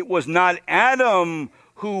 14, it was not Adam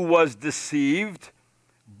who was deceived,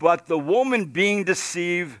 but the woman being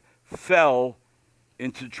deceived fell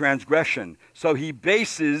into transgression. So he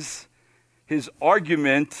bases his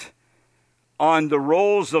argument on the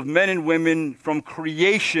roles of men and women from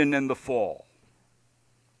creation and the fall.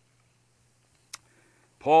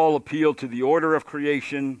 Paul appealed to the order of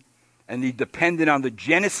creation, and he depended on the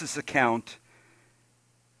Genesis account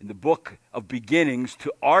in the book of beginnings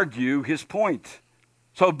to argue his point.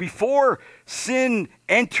 So before sin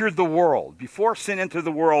entered the world,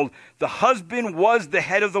 the husband was the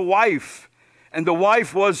head of the wife, and the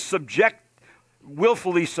wife was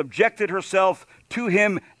willfully subjected herself to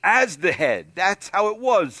him as the head. That's how it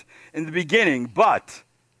was in the beginning. But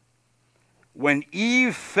when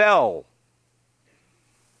Eve fell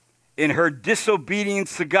in her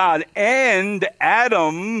disobedience to God, and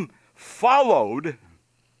Adam followed,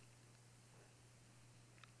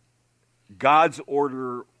 God's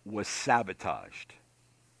order was sabotaged.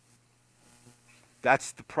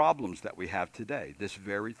 That's the problems that we have today. This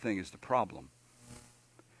very thing is the problem.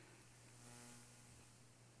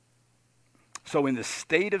 So in the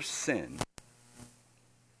state of sin,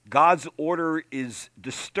 God's order is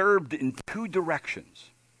disturbed in two directions.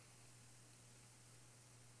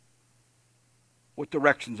 What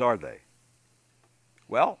directions are they?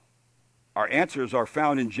 Well, our answers are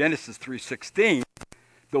found in Genesis 3:16.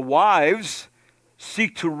 The wives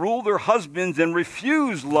seek to rule their husbands and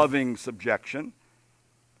refuse loving subjection,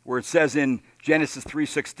 where it says in Genesis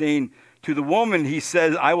 3:16, to the woman he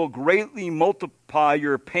says, I will greatly multiply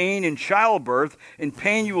your pain in childbirth. In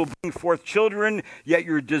pain you will bring forth children, yet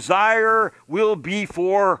your desire will be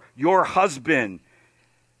for your husband.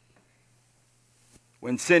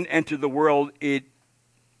 When sin entered the world, it,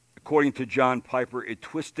 according to John Piper, it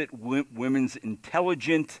twisted women's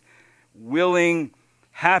intelligent, willing,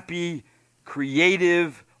 happy,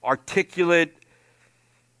 creative, articulate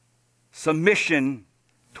submission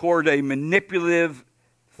toward a manipulative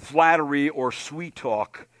flattery or sweet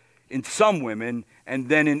talk in some women, and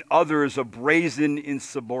then in others a brazen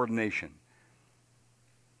insubordination.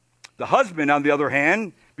 The husband, on the other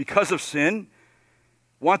hand, because of sin,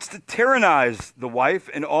 wants to tyrannize the wife,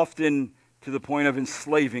 and often to the point of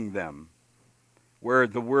enslaving them, where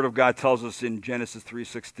the Word of God tells us in Genesis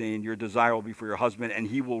 3:16, your desire will be for your husband, and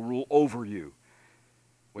he will rule over you.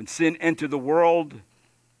 When sin entered the world,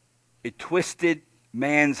 it twisted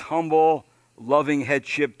man's humble, loving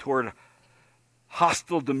headship toward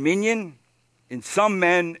hostile dominion in some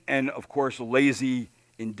men and, of course, lazy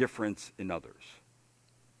indifference in others.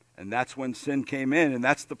 And that's when sin came in, and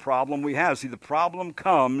that's the problem we have. See, the problem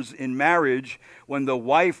comes in marriage when the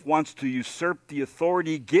wife wants to usurp the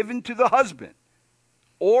authority given to the husband,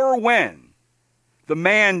 or when the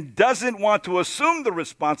man doesn't want to assume the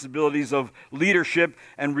responsibilities of leadership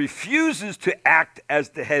and refuses to act as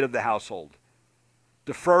the head of the household,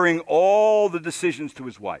 deferring all the decisions to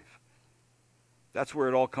his wife. That's where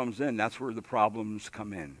it all comes in. That's where the problems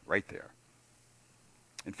come in, right there.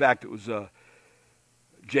 In fact, it was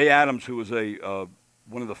Jay Adams, who was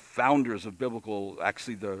one of the founders of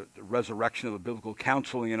the resurrection of the biblical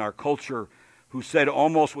counseling in our culture, who said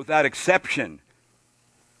almost without exception,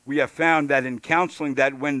 we have found that in counseling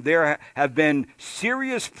that when there have been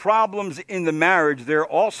serious problems in the marriage, there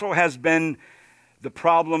also has been the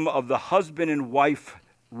problem of the husband and wife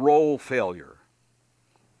role failure,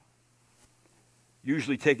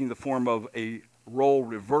 usually taking the form of a role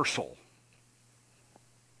reversal.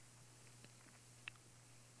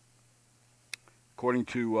 According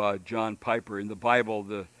to John Piper, in the Bible,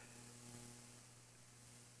 the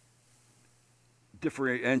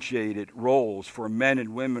differentiated roles for men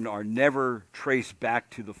and women are never traced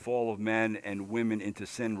back to the fall of men and women into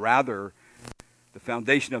sin. Rather, the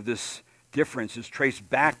foundation of this difference is traced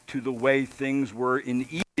back to the way things were in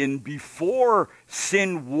Eden before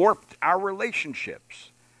sin warped our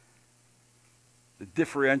relationships. The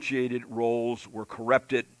differentiated roles were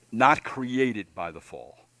corrupted, not created by the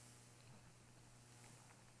fall.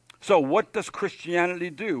 So what does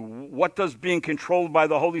Christianity do? What does being controlled by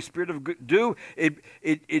the Holy Spirit do?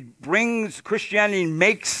 It brings, Christianity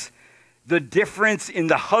makes the difference in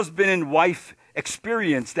the husband and wife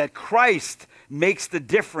experience, that Christ makes the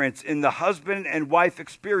difference in the husband and wife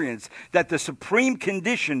experience, that the supreme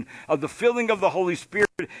condition of the filling of the Holy Spirit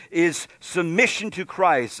is submission to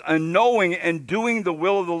Christ, a knowing and doing the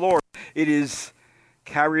will of the Lord. It is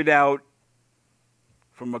carried out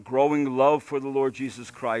from a growing love for the Lord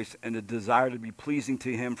Jesus Christ and a desire to be pleasing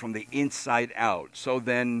to him from the inside out. So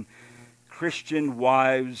then, Christian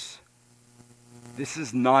wives, this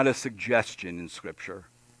is not a suggestion in Scripture.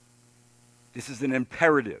 This is an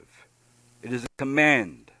imperative. It is a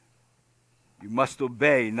command. You must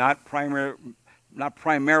obey, not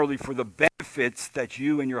primarily for the benefits that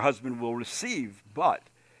you and your husband will receive, but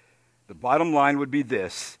the bottom line would be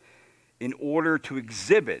this: in order to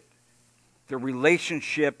exhibit the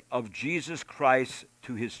relationship of Jesus Christ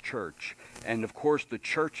to his church. And of course, the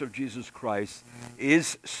church of Jesus Christ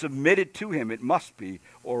is submitted to him. It must be,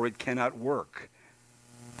 or it cannot work.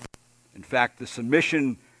 In fact, the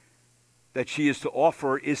submission that she is to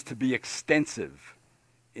offer is to be extensive.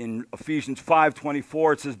 In Ephesians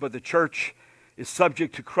 5:24, it says, "But the church is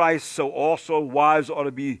subject to Christ, so also wives ought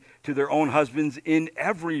to be to their own husbands in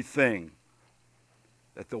everything."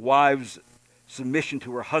 That the wife's submission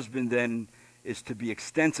to her husband then is to be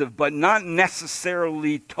extensive, but not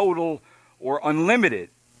necessarily total or unlimited.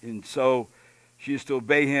 And so she is to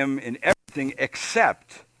obey him in everything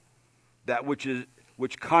except that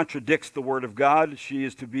which contradicts the word of God. She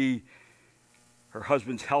is to be her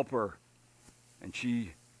husband's helper, and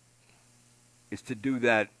she is to do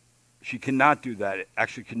that. She cannot do that,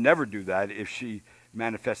 actually can never do that, if she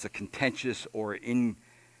manifests a contentious or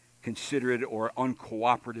inconsiderate or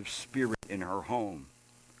uncooperative spirit in her home.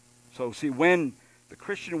 So see, when the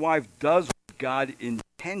Christian wife does what God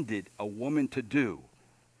intended a woman to do,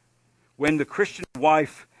 when the Christian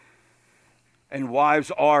wife and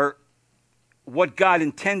wives are what God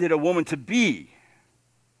intended a woman to be,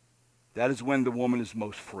 that is when the woman is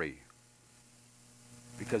most free.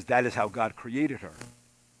 Because that is how God created her.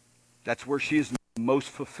 That's where she is most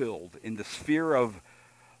fulfilled, in the sphere of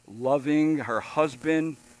loving her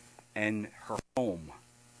husband and her home.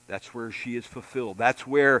 That's where she is fulfilled. That's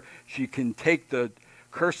where she can take the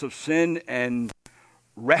curse of sin and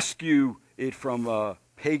rescue it from a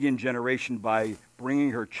pagan generation by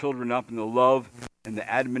bringing her children up in the love and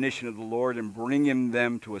the admonition of the Lord and bringing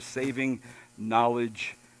them to a saving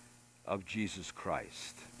knowledge of Jesus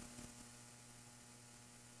Christ.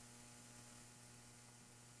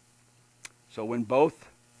 So when both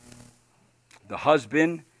the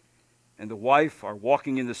husband and the wife are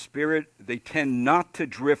walking in the Spirit, they tend not to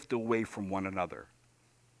drift away from one another.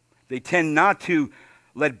 They tend not to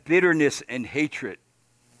let bitterness and hatred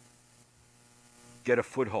get a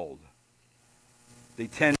foothold. They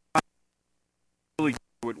tend not to really deal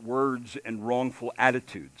with words and wrongful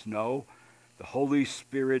attitudes. No, the Holy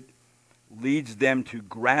Spirit leads them to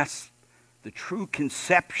grasp the true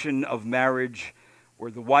conception of marriage,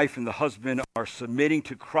 where the wife and the husband are submitting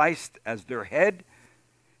to Christ as their head,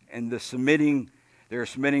 and they're submitting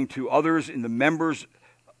to others in members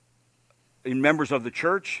of the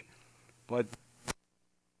church, but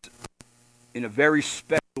in a very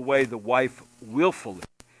special way, the wife willfully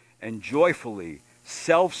and joyfully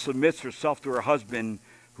self-submits herself to her husband,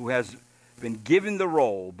 who has been given the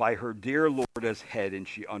role by her dear Lord as head, and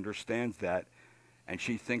she understands that, and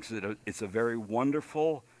she thinks that it's a very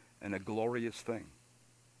wonderful and a glorious thing.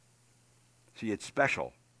 See, it's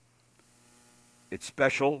special. It's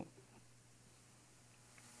special.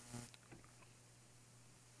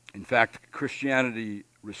 In fact, Christianity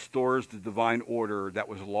restores the divine order that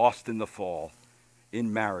was lost in the fall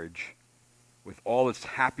in marriage, with all its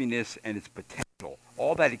happiness and its potential,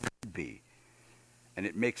 all that it could be. And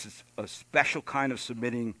it makes it a special kind of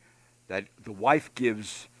submitting that the wife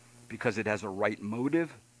gives because it has a right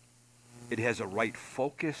motive, it has a right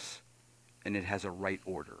focus, and it has a right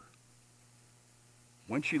order.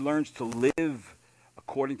 When she learns to live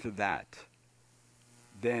according to that,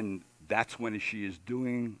 then that's when she is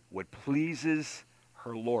doing what pleases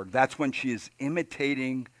her Lord. That's when she is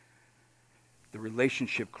imitating the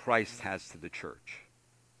relationship Christ has to the church,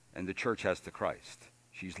 and the church has to Christ.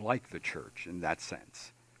 She's like the church in that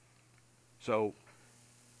sense. So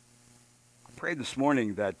I pray this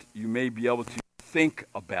morning that you may be able to think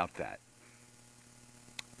about that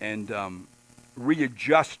and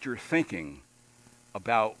readjust your thinking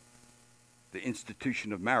about the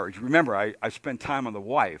institution of marriage. Remember, I spent time on the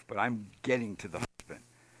wife, but I'm getting to the husband.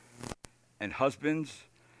 And husbands,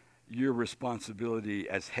 your responsibility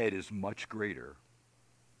as head is much greater.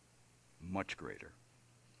 Much greater.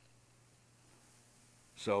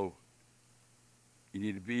 So you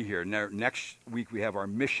need to be here. Now, next week we have our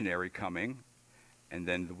missionary coming, and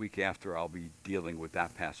then the week after I'll be dealing with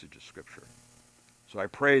that passage of Scripture. So I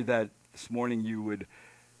pray that this morning you would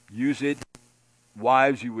use it.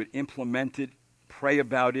 Wives, you would implement it, pray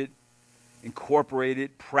about it, incorporate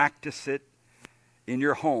it, practice it in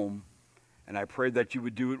your home. And I pray that you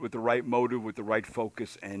would do it with the right motive, with the right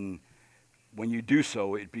focus, and when you do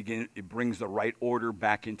so, it brings the right order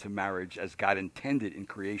back into marriage as God intended in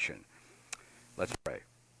creation. Let's pray.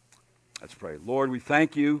 Let's pray. Lord, we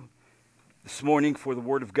thank you this morning for the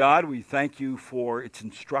Word of God. We thank you for its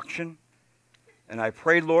instruction. And I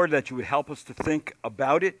pray, Lord, that you would help us to think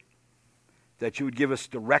about it, that you would give us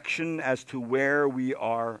direction as to where we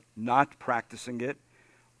are not practicing it,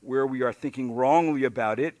 where we are thinking wrongly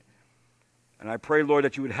about it. And I pray, Lord,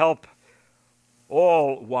 that you would help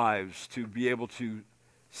all wives to be able to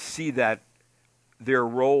see that their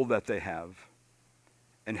role that they have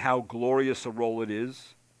and how glorious a role it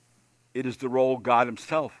is. It is the role God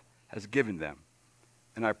himself has given them.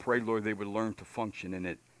 And I pray, Lord, they would learn to function in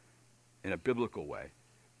it in a biblical way.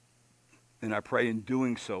 And I pray in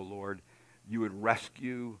doing so, Lord, you would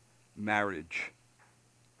rescue marriage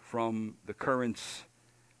from the currents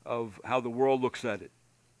of how the world looks at it.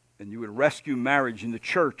 And you would rescue marriage in the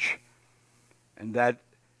church, and that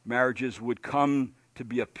marriages would come to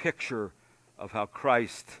be a picture of how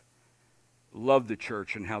Christ loved the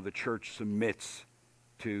church and how the church submits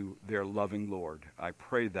to their loving Lord. I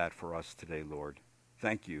pray that for us today, Lord.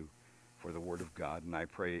 Thank you for the Word of God, and I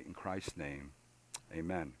pray in Christ's name.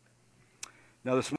 Amen. Now this